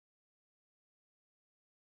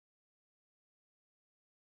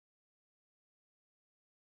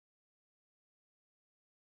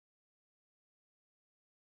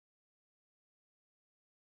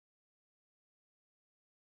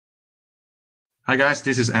Hi guys,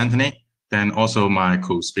 this is Anthony, then also my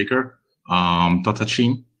co-speaker, Dr.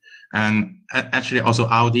 Chin, and actually also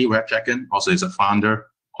Audi Webjacken also is a founder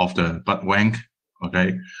of the Bugrank.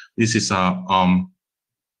 Okay, this is a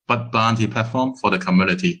bug bounty platform for the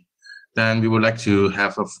community. Then we would like to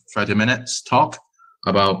have a 30 minutes talk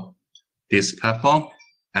about this platform,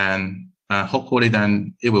 and hopefully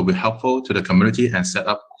then it will be helpful to the community and set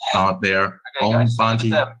up their own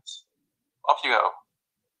bounty. Off you go.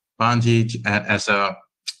 Bounty as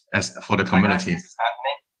for the community. This is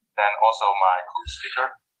Anthony, then also my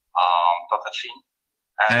co-speaker, Dr. Chin.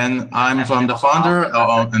 And I'm from the founder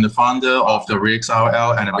of the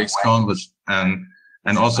RXRL and the RXCon,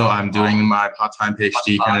 and also I'm doing my part-time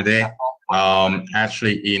PhD candidate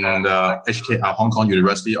actually in the Hong Kong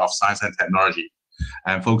University of Science and Technology,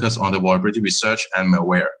 and focus on the vulnerability research and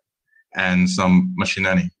malware and some machine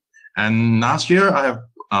learning. And last year I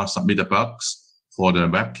have submitted bugs for the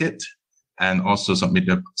WebKit, and also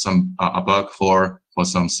submitted some a bug for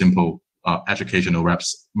some simple educational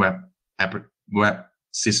web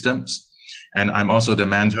systems. And I'm also the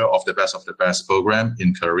mentor of the best program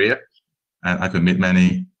in Korea, and I could meet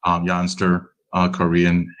many youngster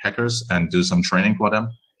Korean hackers and do some training for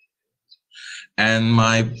them. And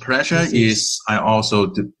my pleasure is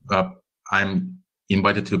I'm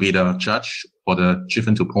invited to be the judge for the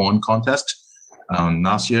Driven to Porn contest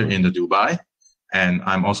last year in the Dubai. And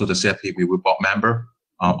I'm also the CFP board member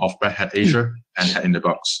of Red Hat Asia and Hat in the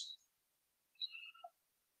Box.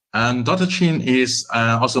 And Dr. Chin is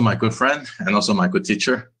also my good friend and also my good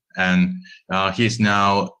teacher. And he's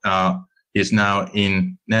now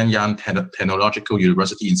in Nanyang Technological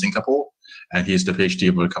University in Singapore. And he's the PhD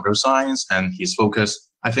of computer science. And his focus,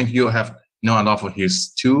 I think you have known a lot of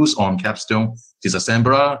his tools on Capstone,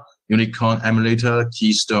 Disassembler, Unicorn Emulator,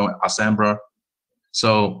 Keystone Assembler.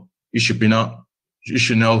 So you should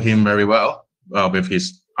know him very well with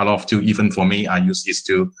his a lot of tools. Even for me, I use his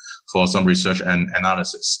tool for some research and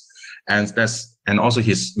analysis. And also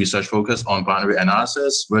his research focus on binary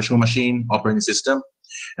analysis, virtual machine, operating system.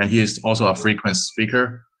 And he is also a frequent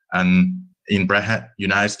speaker and in Red Hat,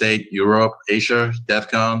 United States, Europe, Asia,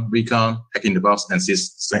 DEFCON, Recon, Hack in the Box, and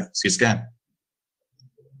Scan.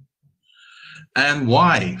 And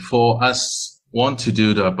why for us want to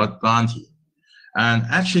do the bug bounty? And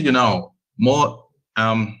actually, more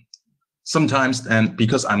sometimes, and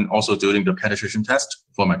because I'm also doing the penetration test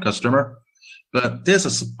for my customer, but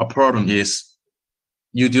there's a problem is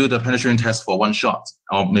you do the penetration test for one shot,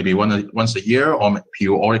 or maybe once a year, or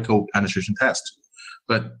periodical penetration test,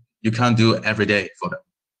 but you can't do it every day for them.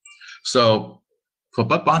 So for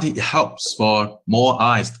bug bounty, it helps for more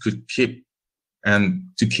eyes to keep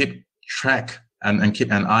track and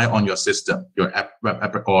keep an eye on your system, your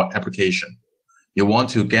web or application. You want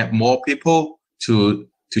to get more people to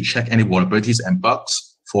check any vulnerabilities and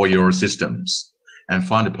bugs for your systems and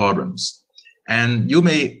find the problems. And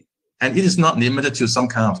it is not limited to some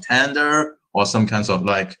kind of tender or some kinds of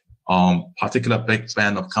like particular big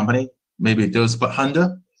band of company. Maybe those bug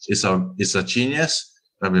hunter is a genius,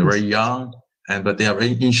 very young, but they are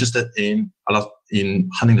very interested in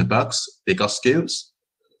hunting the bugs. They got skills.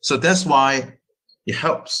 So that's why it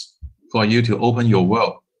helps for you to open your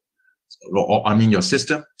world, or your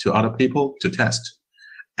system, to other people to test.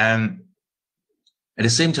 And at the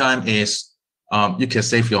same time is you can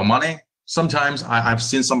save your money. Sometimes I've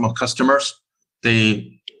seen some of customers,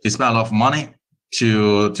 they spend a lot of money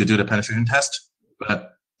to do the penetration test,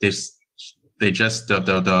 but the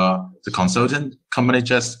consultant company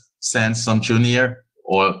just sends some junior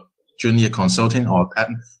consulting or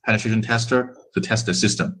penetration tester to test the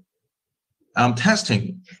system.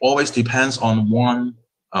 Testing always depends on one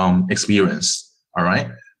experience, all right?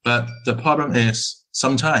 But the problem is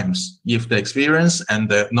sometimes if the experience and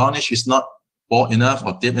the knowledge is not broad enough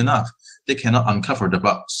or deep enough, they cannot uncover the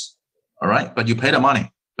bugs, all right? But you pay the money,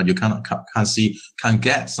 but you can't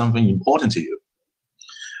get something important to you.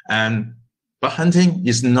 And bug hunting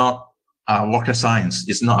is not rocket science.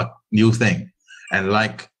 It's not a new thing. And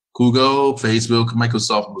like Google, Facebook,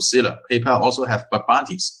 Microsoft, Mozilla, PayPal also have bug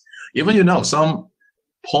bounties. Even some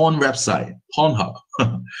porn website, Pornhub,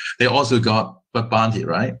 they also got bug bounty,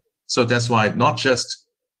 right? So that's why not just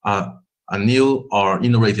a new or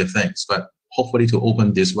innovative things, but hopefully to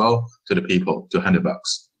open this world to the people to handle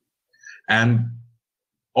bugs. And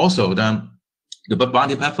also then the bug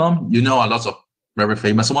bounty platform, a lot of very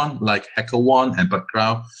famous one like HackerOne and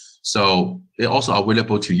Bugcrowd. So they're also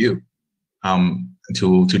available to you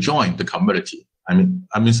to join the community.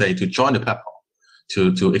 To join the platform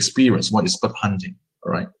to experience what is bug hunting,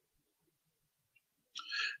 all right?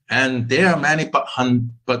 And there are many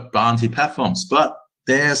bug bounty platforms, but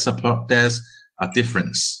there's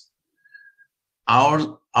difference.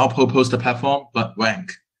 Our proposed platform,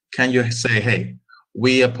 Bugrank, can you say, hey,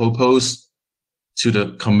 we propose to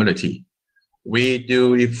the community. We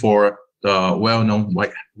do it for the well-known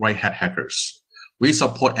white hat hackers. We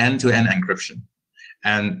support end-to-end encryption,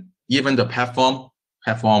 and even the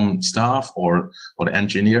platform staff or the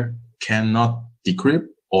engineer cannot decrypt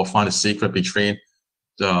or find a secret between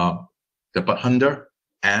the bug hunter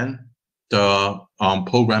and the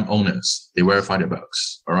program owners. They verify the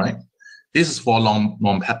bugs. All right. This is for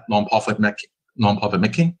non-profit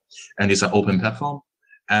making, and it's an open platform.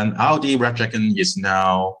 And RD Red Dragon is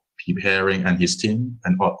now preparing, and his team,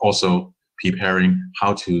 and also preparing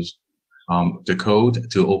how to the code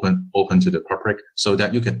to open to the public, so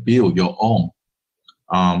that you can build your own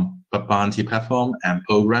bounty platform and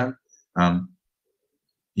program in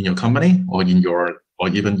your company or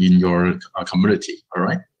even in your community. All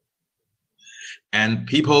right. And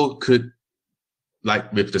people could,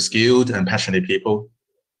 like with the skilled and passionate people,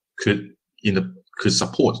 could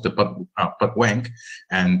support the Bugrank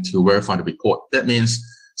and to verify the report. That means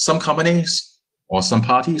some companies or some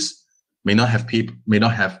parties may not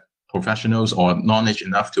have professionals or knowledge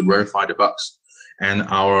enough to verify the bugs, and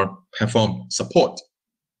our platform support.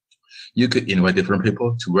 You could invite different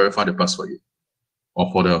people to verify the bugs for you,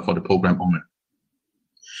 or for the program owner.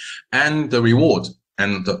 And the reward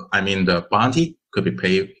and the bounty could be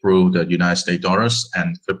paid through the United States dollars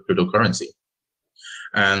and cryptocurrency.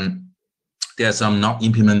 And there are some not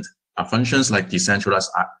implemented functions like decentralized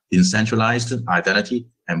identity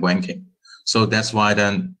and banking. So that's why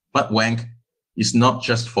then Bugrank is not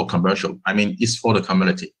just for commercial. It's for the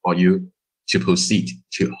community, for you to proceed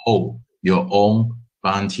to hold your own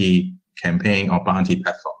bounty campaign or bounty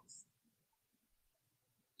platform.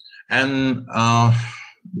 And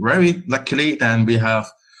very luckily, then we have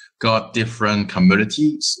got different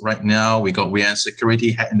communities. Right now, we got Nguyen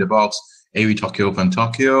Security, Hack in the Box, AV Tokyo from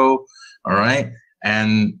Tokyo, all right,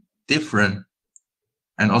 and different,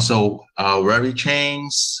 and also very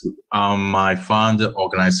chains. My founder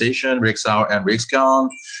organization, Rixar and Rixcon,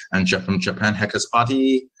 and from Japan Hackers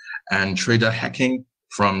Party, and Trader Hacking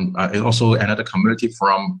from also another community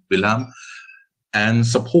from Vietnam, and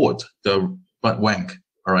support the Bugrank,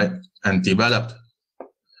 all right, and development.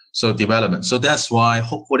 So that's why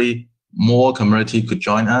hopefully more community could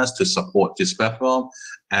join us to support this platform,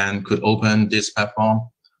 and could open this platform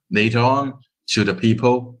later on to the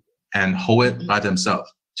people and hold it by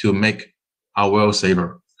themselves to make our world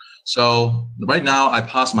safer. So right now I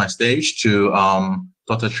pass my stage to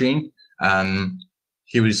Dr. Quynh, and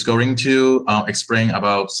he is going to explain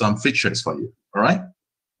about some features for you. All right?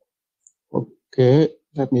 Okay,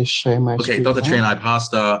 let me share my screen. Okay, Dr. Quynh, I pass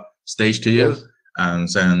the stage to you. Yes. And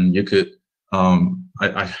then you could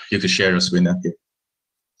you could share your screen up here.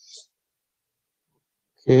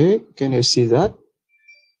 Okay, can you see that?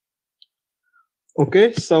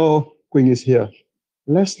 Okay, so Quynh is here.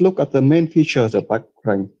 Let's look at the main features of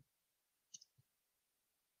Bugrank.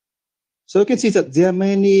 So you can see that there are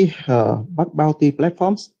many bug bounty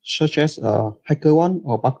platforms, such as HackerOne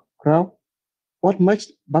or Bugcrowd. What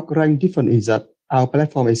makes Bugrank different is that our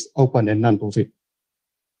platform is open and non-profit.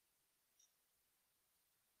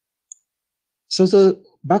 So the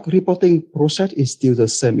bug reporting process is still the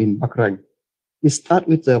same in Bugrank. It starts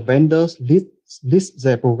with the vendors list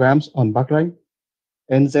their programs on Bugrank,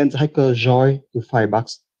 and then the hacker join to find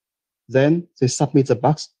bugs. Then they submit the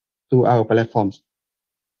bugs to our platforms.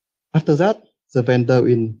 After that, the vendor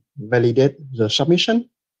will validate the submission,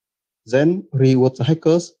 then reward the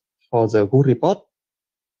hackers for the good report.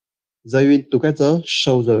 They will together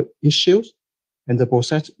show the issues, and the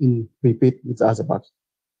process in repeat with the other bugs.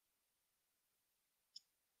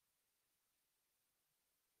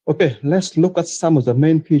 Okay, let's look at some of the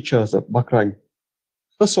main features of Bugrank.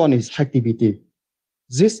 First one is activity.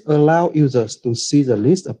 This allows users to see the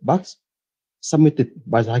list of bugs submitted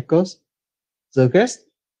by the hackers. The guest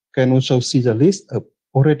can also see the list of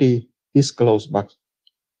already disclosed bugs.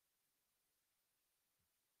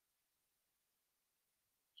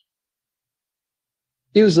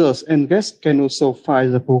 Users and guests can also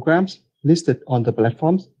find the programs listed on the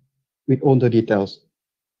platforms with all the details.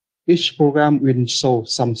 Each program will show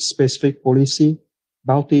some specific policy,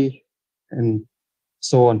 bounty, and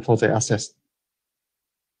so on for their access.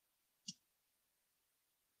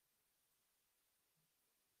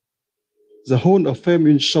 The Hall of Fame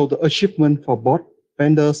will show the achievement for both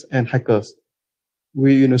vendors and hackers.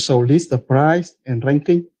 We will also list the price and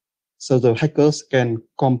ranking so the hackers can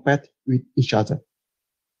compete with each other.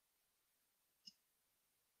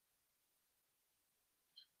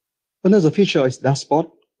 Another feature is dashboard,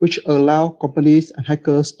 which allow companies and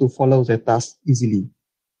hackers to follow their tasks easily.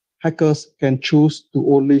 Hackers can choose to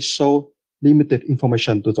only show limited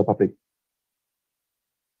information to the public.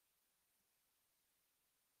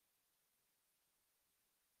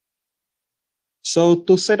 So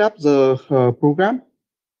to set up the program,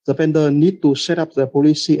 the vendor need to set up the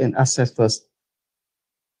policy and access first.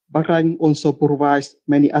 Bugrank also provides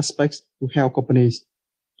many aspects to help companies,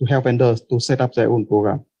 to help vendors to set up their own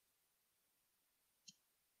program.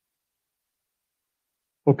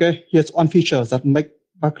 Okay, here's one feature that makes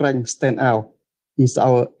Bugrank stand out is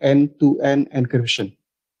our end-to-end encryption.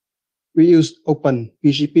 We use open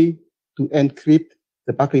PGP to encrypt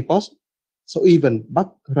the bug reports, so even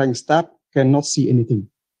Bugrank staff cannot see anything.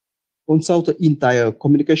 Also, the entire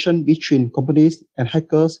communication between companies and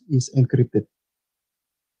hackers is encrypted.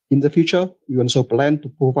 In the future, we also plan to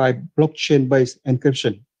provide blockchain-based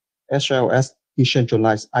encryption, as well as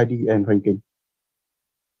decentralized ID and ranking.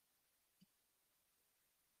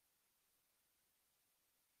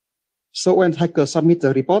 So when hackers submit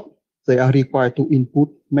the report, they are required to input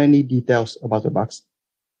many details about the bugs.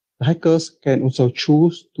 The hackers can also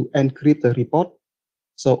choose to encrypt the report,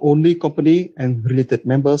 so only company and related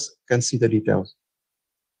members can see the details.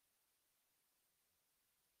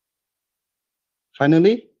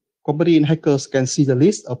 Finally, company and hackers can see the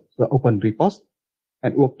list of the open reports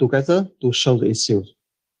and work together to solve the issues.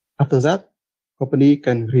 After that, company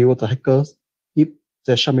can reward the hackers if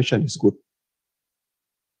their submission is good.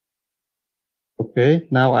 Okay,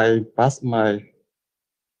 now I pass my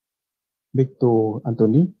mic to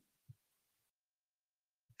Anthony.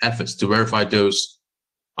 Efforts to verify those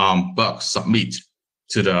bugs submit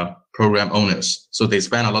to the program owners. So they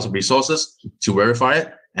spend a lot of resources to verify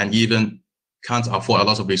it and even can't afford a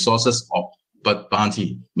lot of resources or bug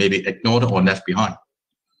bounty may be ignored or left behind.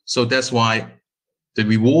 So that's why the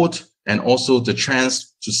reward and also the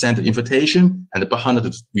chance to send the invitation and the bug hunter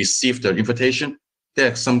to receive the invitation,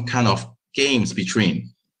 there's some kind of games between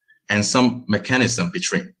and some mechanism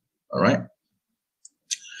between, all right?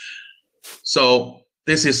 So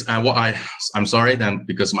this is what I'm sorry then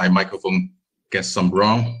because my microphone gets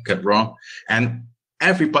wrong. And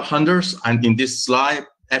every bug hunters, and in this slide,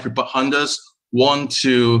 every bug hunters want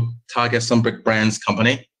to target some big brands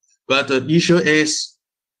company. But the issue is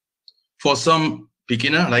for some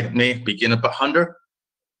beginner like me, beginner bug hunter,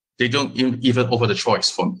 they don't even offer the choice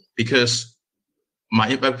for me because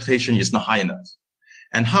my reputation is not high enough.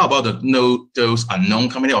 And how about those unknown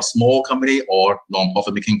company or small company or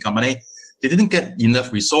non-profit making company? They didn't get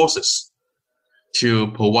enough resources to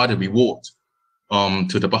provide a reward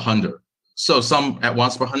to the bug hunter. So some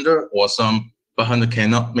advanced bug hunter or some bug hunter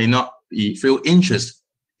may not feel interest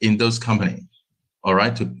in those company, all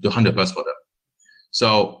right, to hunt the bugs for them.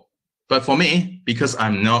 So, but for me, because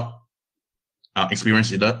I'm not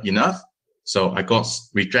experienced enough, so I got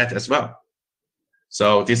rejected as well.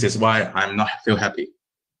 So this is why I'm not feel happy.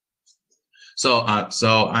 So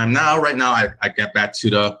I'm right now I get back to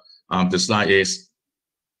the slide is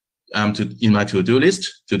in my to-do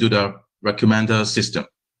list to do the recommender system.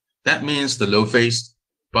 That means the low-phase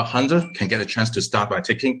bug hunter can get a chance to start by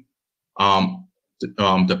taking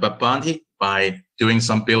the bug bounty by doing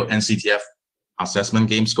some build NCTF assessment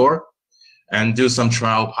game score and do some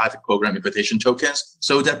trial private program invitation tokens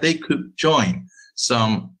so that they could join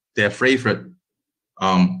their favorite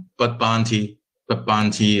bug bounty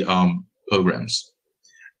programs.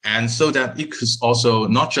 And so that it could also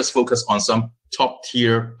not just focus on some top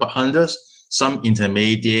tier bug hunters, some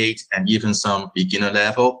intermediate and even some beginner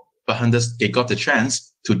level bug hunters, they got the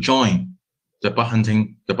chance to join the bug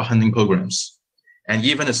hunting programs. And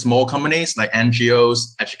even the small companies like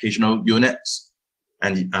NGOs, educational units,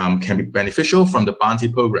 and can be beneficial from the bounty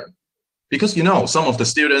program. Because some of the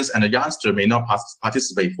students and the youngsters may not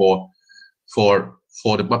participate for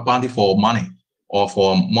the bounty for money or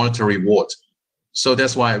for monetary reward. So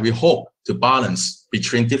that's why we hope to balance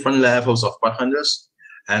between different levels of bug hunters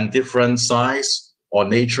and different size or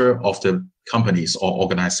nature of the companies or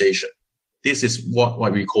organization. This is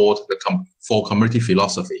what we call the for community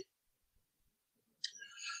philosophy.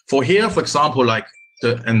 For here, for example, like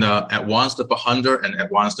the advanced bug hunter and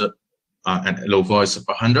advanced and low voice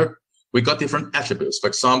bug hunter, we got different attributes. For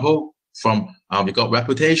example, we got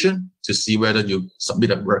reputation to see whether you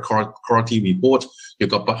submit a quality report. You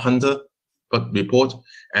got bug hunter report,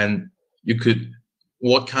 and you could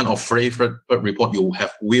what kind of favorite bug report you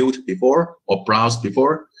have viewed before or browsed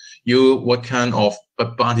before. What kind of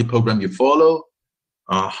bug bounty program you follow,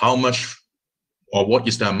 how much or what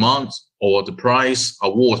is the amount or the price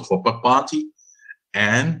award for bug bounty,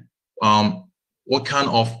 and what kind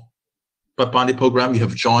of bug bounty program you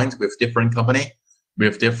have joined with different company,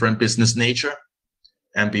 with different business nature.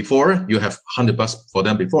 And before, you have $100 for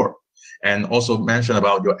them before. And also mention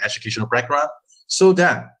about your educational background, so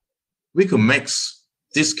that we could mix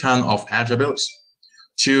this kind of attributes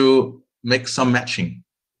to make some matching.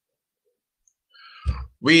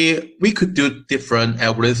 We could do different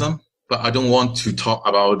algorithm, but I don't want to talk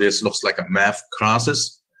about this looks like a math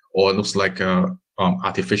classes or looks like a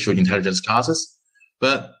artificial intelligence classes.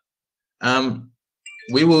 But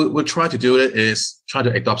we'll try to do it is try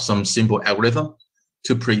to adopt some simple algorithm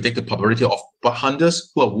to predict the probability of bug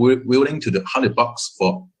hunters who are willing to do $100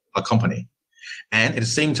 for a company. And at the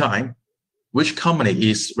same time, which company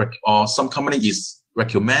is, or some company is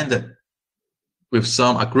recommended with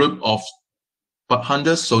a group of bug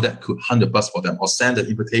hunters so that could $100 for them, or send an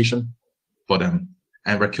invitation for them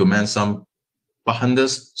and recommend some bug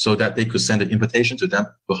hunters so that they could send an invitation to them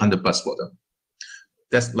for $100 for them.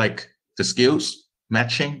 That's like the skills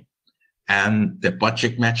matching and the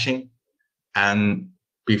budget matching, and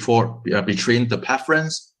between the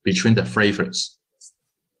preference, between the favorites.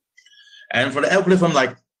 And for the algorithm,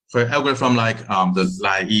 the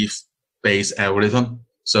naive-based algorithm,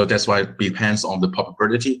 so that's why it depends on the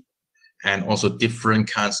probability, and also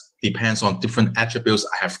depends on different attributes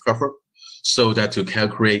I have covered, so that to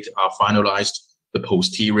calculate finalized the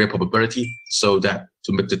posterior probability, so that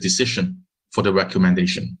to make the decision for the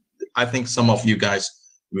recommendation. I think some of you guys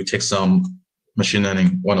will take some machine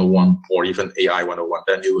learning 101 or even AI 101,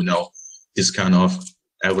 then you will know this kind of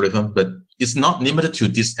algorithm. But it's not limited to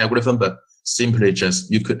this algorithm, but simply just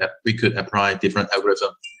we could apply different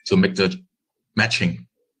algorithm to make the matching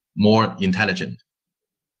more intelligent.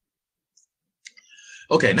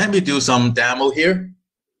 Okay, let me do some demo here.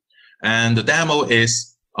 And the demo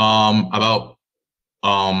is about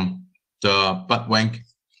the Bugrank.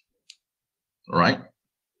 All right.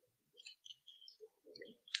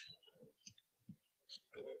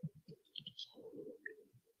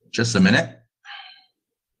 Just a minute.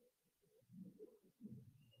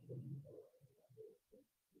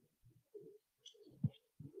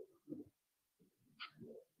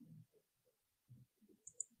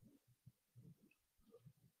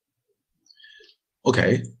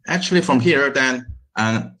 Okay, actually from here then,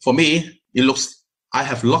 for me, it looks, I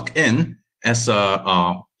have logged in as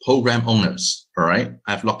a program owners, all right?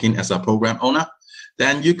 I've logged in as a program owner.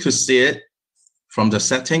 Then you could see it from the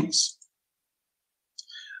settings.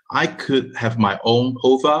 I could have my own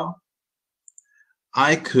profile.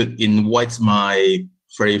 I could invite my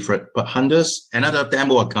favorite bug hunters. Another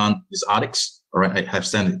demo account is Alex. All right, I have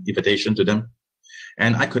sent an invitation to them.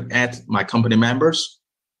 And I could add my company members.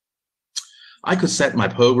 I could set my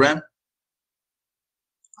program.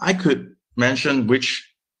 I could mention which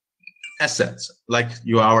assets, like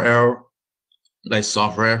URL, like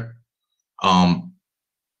software,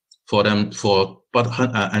 for them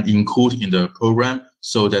and include in the program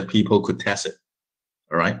so that people could test it.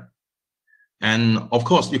 All right. And of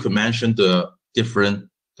course, you could mention the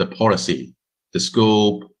policy, the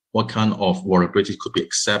scope, what kind of vulnerability could be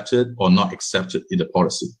accepted or not accepted in the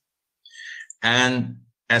policy. And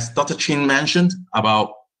as Dr. Quynh mentioned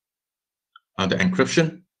about the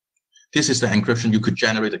encryption, this is the encryption. You could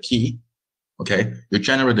generate a key. Okay, you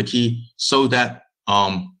generate the key so that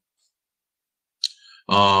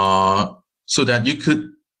you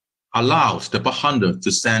could allow the bug hunter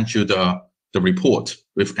to send you the report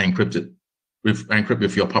with the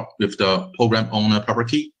program owner private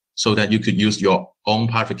key, so that you could use your own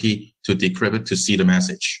private key to decrypt it to see the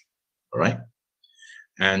message. All right,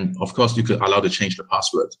 and of course you could allow to change the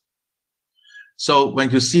password. So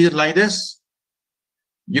when you see it like this,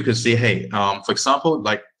 you could see, hey, for example,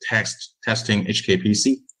 like testing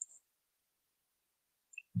HKPC.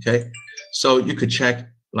 Okay, so you could check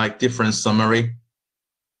like different summary.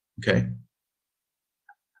 Okay,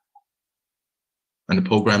 and the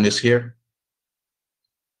program is here.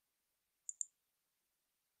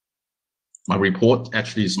 My report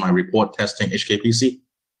actually is my report testing HKPC.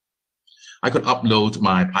 I could upload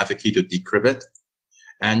my private key to decrypt it,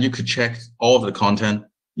 and you could check all of the content.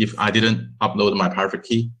 If I didn't upload my private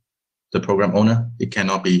key, the program owner, it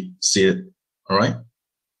cannot be seen. All right.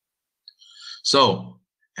 So,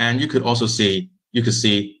 and you could also see,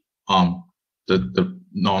 the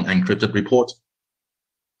non-encrypted report.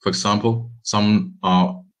 For example, some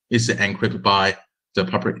is encrypted by the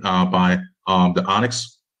public the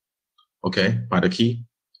Alex, okay, by the key.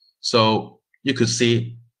 So you could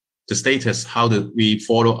see the status, how do we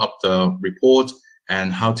follow up the report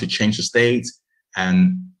and how to change the state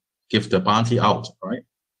and give the bounty out, right?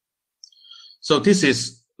 So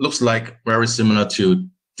this looks like very similar to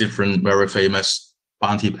different very famous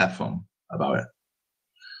bounty platform about it.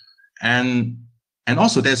 And And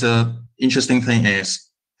also there's a interesting thing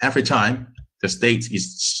is every time the state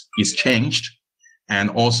is changed, and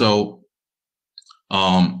also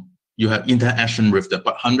you have interaction with the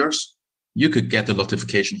bug hunters, you could get the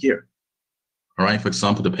notification here. All right, for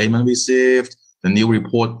example, the payment received, the new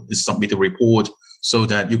report is submitted report, so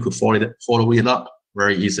that you could follow it up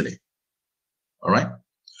very easily. All right.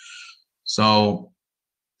 So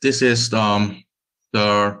this is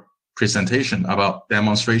the presentation about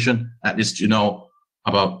demonstration. At least you know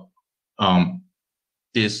about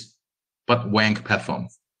this Bugrank platform.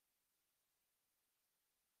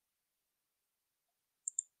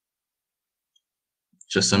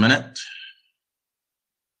 Just a minute.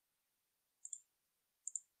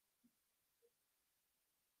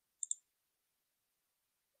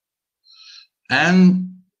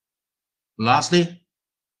 And lastly,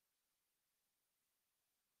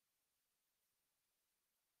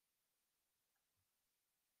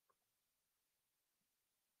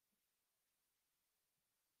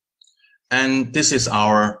 and this is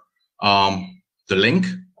our the link,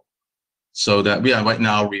 so that we are right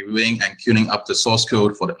now reviewing and tuning up the source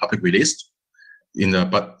code for the public release in the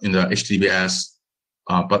HTTPS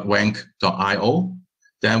bugrank.io.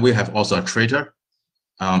 Then we have also a Twitter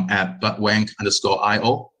at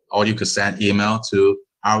bugrank_io, or you could send email to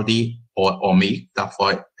RD or me,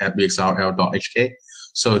 .void@vxrl.hk,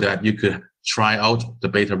 so that you could try out the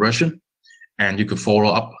beta version, and you could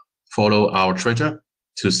follow our Twitter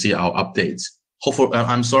to see our updates. Hopefully,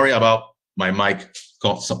 I'm sorry about my mic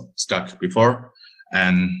got stuck before,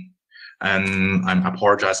 and I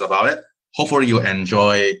apologize about it. Hopefully you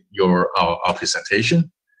enjoy our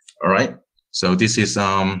presentation. All right. So this is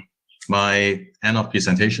my end of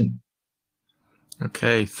presentation.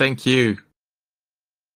 Okay, thank you.